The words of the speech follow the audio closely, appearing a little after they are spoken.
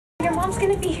mom's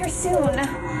gonna be here soon.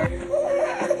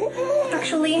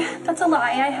 Actually, that's a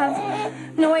lie. I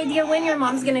have no idea when your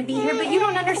mom's gonna be here, but you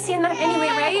don't understand that anyway,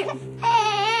 right?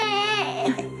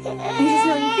 You just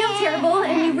know you feel terrible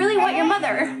and you really want your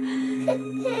mother.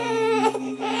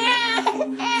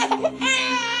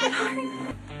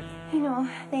 You know,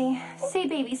 they say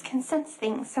babies can sense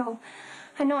things, so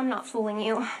I know I'm not fooling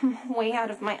you. I'm way out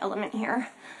of my element here.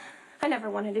 I never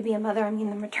wanted to be a mother. I mean,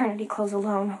 the maternity clothes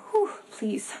alone. Whew,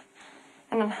 please.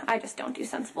 And I just don't do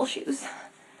sensible shoes.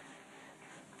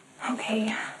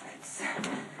 Okay, it's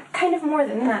kind of more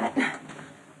than that.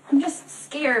 I'm just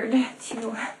scared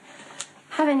to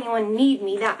have anyone need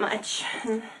me that much.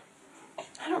 And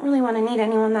I don't really want to need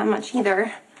anyone that much either.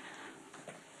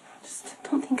 I just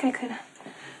don't think I could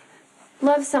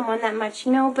love someone that much,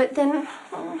 you know, but then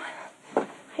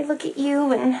I look at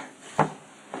you and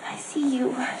I see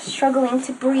you struggling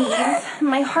to breathe.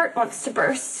 My heart wants to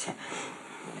burst.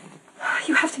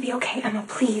 You have to be okay, Emma,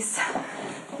 please.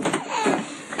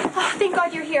 Oh, thank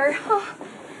God you're here. Oh.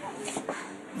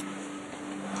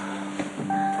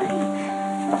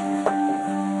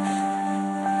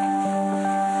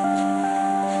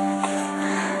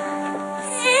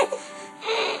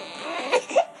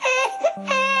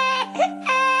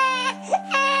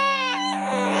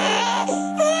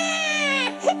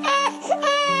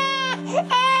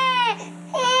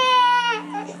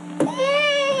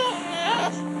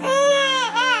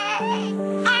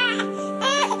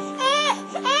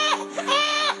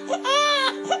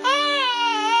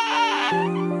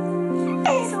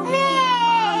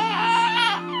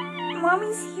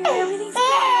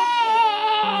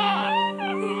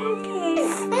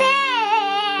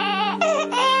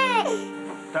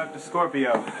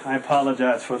 Scorpio, I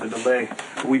apologize for the delay.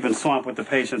 We've been swamped with the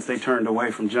patients. They turned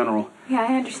away from general. Yeah,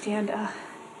 I understand.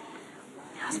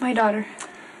 How's my daughter?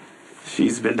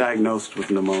 She's been diagnosed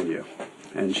with pneumonia,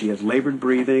 and she has labored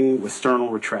breathing with sternal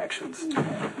retractions.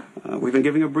 We've been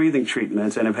giving her breathing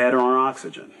treatments and have had her on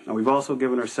oxygen. And we've also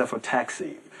given her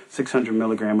cefotaxime, 600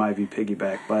 milligram IV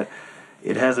piggyback, but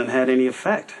it hasn't had any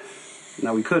effect.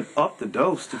 Now, we could up the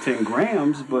dose to 10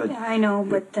 grams, but... Yeah, I know,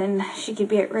 but then she could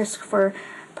be at risk for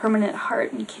permanent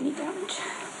heart and kidney damage.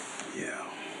 Yeah.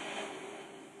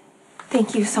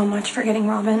 Thank you so much for getting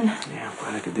Robin. Yeah, I'm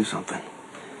glad I could do something.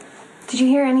 Did you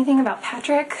hear anything about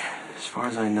Patrick? As far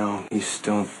as I know, he's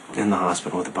still in the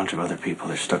hospital with a bunch of other people.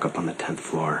 They're stuck up on the 10th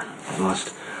floor. They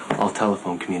lost all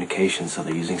telephone communication, so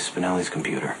they're using Spinelli's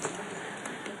computer.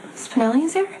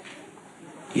 Spinelli's there?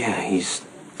 Yeah, he's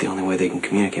the only way they can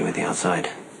communicate with the outside.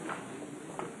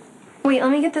 Wait,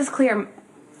 let me get this clear.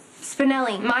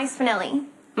 Spinelli,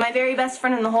 my very best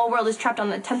friend in the whole world, is trapped on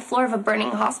the 10th floor of a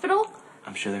burning hospital?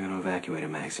 I'm sure they're going to evacuate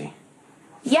him, Maxie.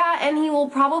 Yeah, and he will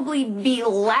probably be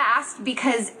last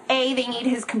because A, they need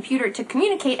his computer to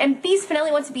communicate, and B,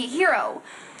 Spinelli wants to be a hero.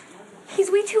 He's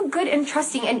way too good and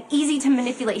trusting and easy to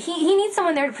manipulate. He needs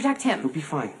someone there to protect him. He'll be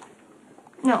fine.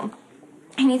 No.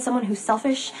 He needs someone who's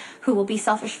selfish, who will be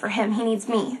selfish for him. He needs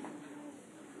me.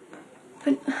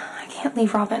 But I can't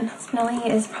leave Robin. Spinelli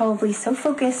is probably so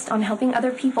focused on helping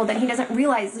other people that he doesn't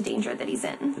realize the danger that he's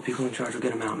in. The people in charge will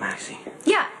get him out, Maxie.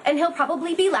 Yeah, and he'll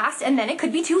probably be last, and then it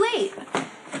could be too late.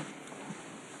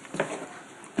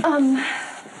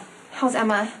 How's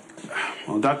Emma?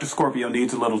 Well, Dr. Scorpio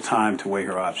needs a little time to weigh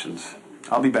her options.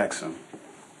 I'll be back soon.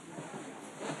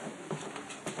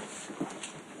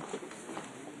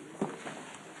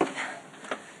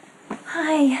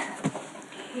 Hi.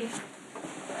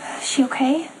 Is she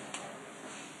okay?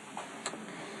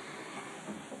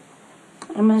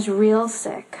 Emma's real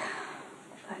sick,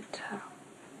 but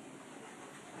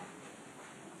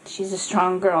she's a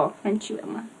strong girl, aren't you,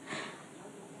 Emma?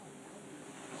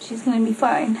 She's gonna be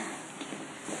fine.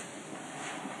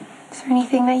 Is there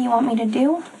anything that you want me to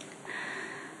do?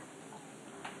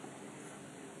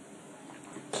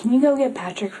 Can you go get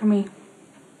Patrick for me?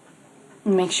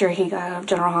 And make sure he got out of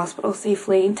General Hospital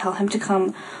safely and tell him to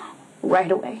come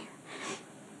right away.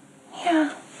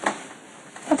 Yeah,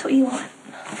 that's what you want.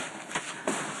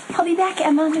 I'll be back,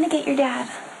 Emma. I'm gonna get your dad.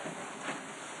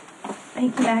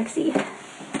 Thank you, Maxie.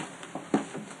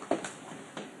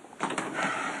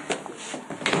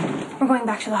 We're going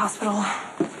back to the hospital.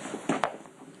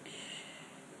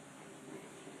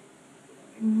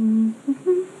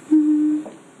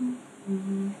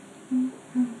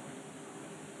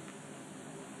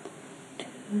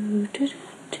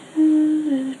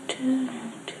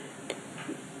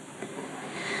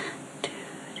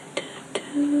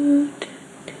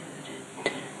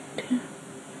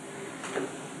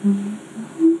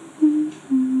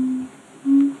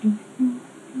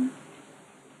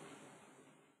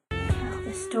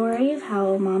 The story of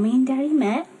how Mommy and Daddy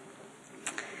met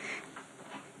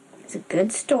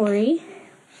good story,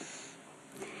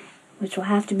 which will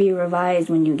have to be revised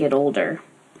when you get older.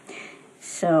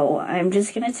 So I'm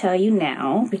just going to tell you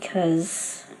now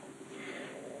because,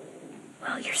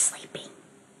 well, you're sleeping.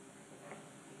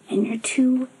 And you're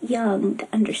too young to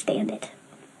understand it.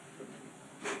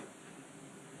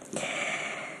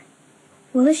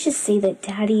 Well, let's just say that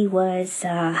Daddy was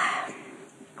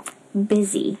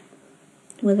busy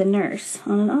with a nurse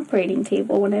on an operating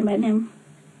table when I met him.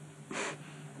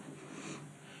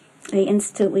 I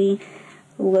instantly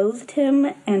loathed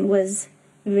him and was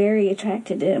very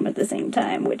attracted to him at the same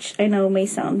time, which I know may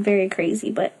sound very crazy,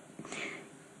 but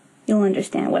you'll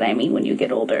understand what I mean when you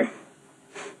get older.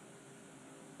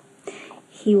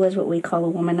 He was what we call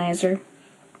a womanizer.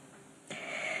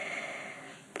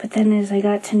 But then as I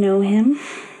got to know him,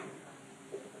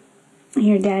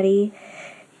 your Daddy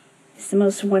is the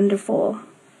most wonderful,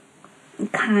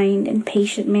 and kind, and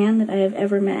patient man that I have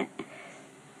ever met.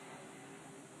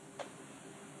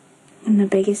 And the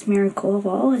biggest miracle of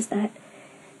all is that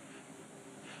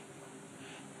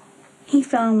he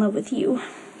fell in love with you,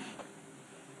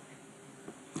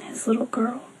 his little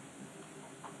girl.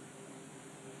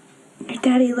 Your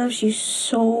Daddy loves you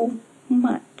so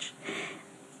much.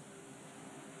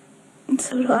 And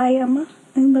so do I, Emma.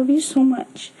 I love you so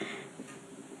much.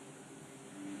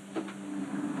 You're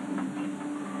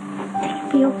gonna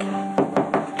be okay.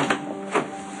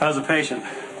 How's the patient?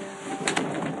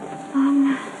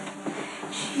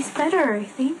 She's better, I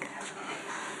think.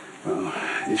 Well,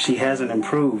 if she hasn't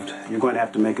improved, you're going to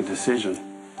have to make a decision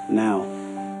now.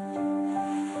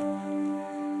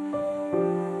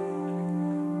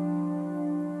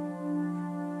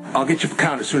 I'll get you for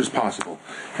count as soon as possible.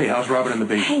 Hey, how's Robin and the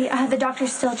baby? Hey, the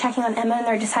doctor's still checking on Emma and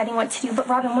they're deciding what to do, but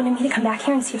Robin wanted me to come back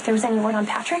here and see if there was any word on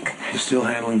Patrick. He's still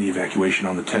handling the evacuation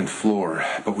on the 10th floor,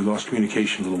 but we lost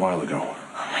communication a little while ago.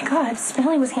 Oh my God,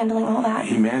 Spinelli was handling all that.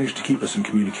 He managed to keep us in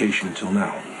communication until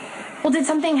now. Well, did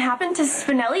something happen to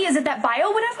Spinelli? Is it that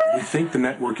bio whatever? We think the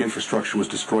network infrastructure was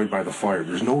destroyed by the fire.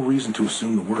 There's no reason to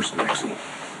assume the worst, Maxie.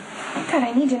 God,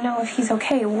 I need to know if he's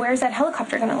okay. Where's that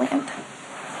helicopter gonna land?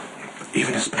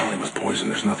 Even if Spinelli was poisoned,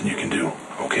 there's nothing you can do,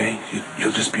 okay?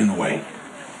 You'll just be in the way.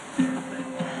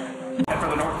 Head for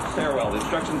the north stairwell. The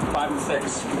instructions 5 and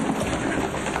 6.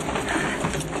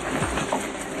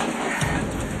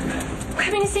 I'm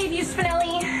coming to save you,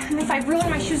 Spinelli. And if I ruin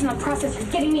my shoes in the process, you're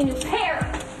getting me a new pair.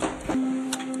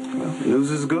 Well, the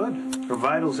news is good. Her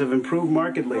vitals have improved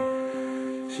markedly.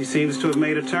 She seems to have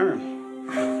made a turn.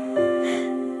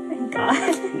 Thank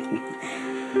God.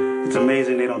 It's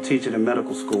amazing they don't teach it in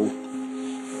medical school.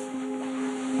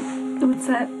 What's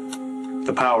that?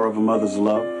 The power of a mother's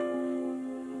love.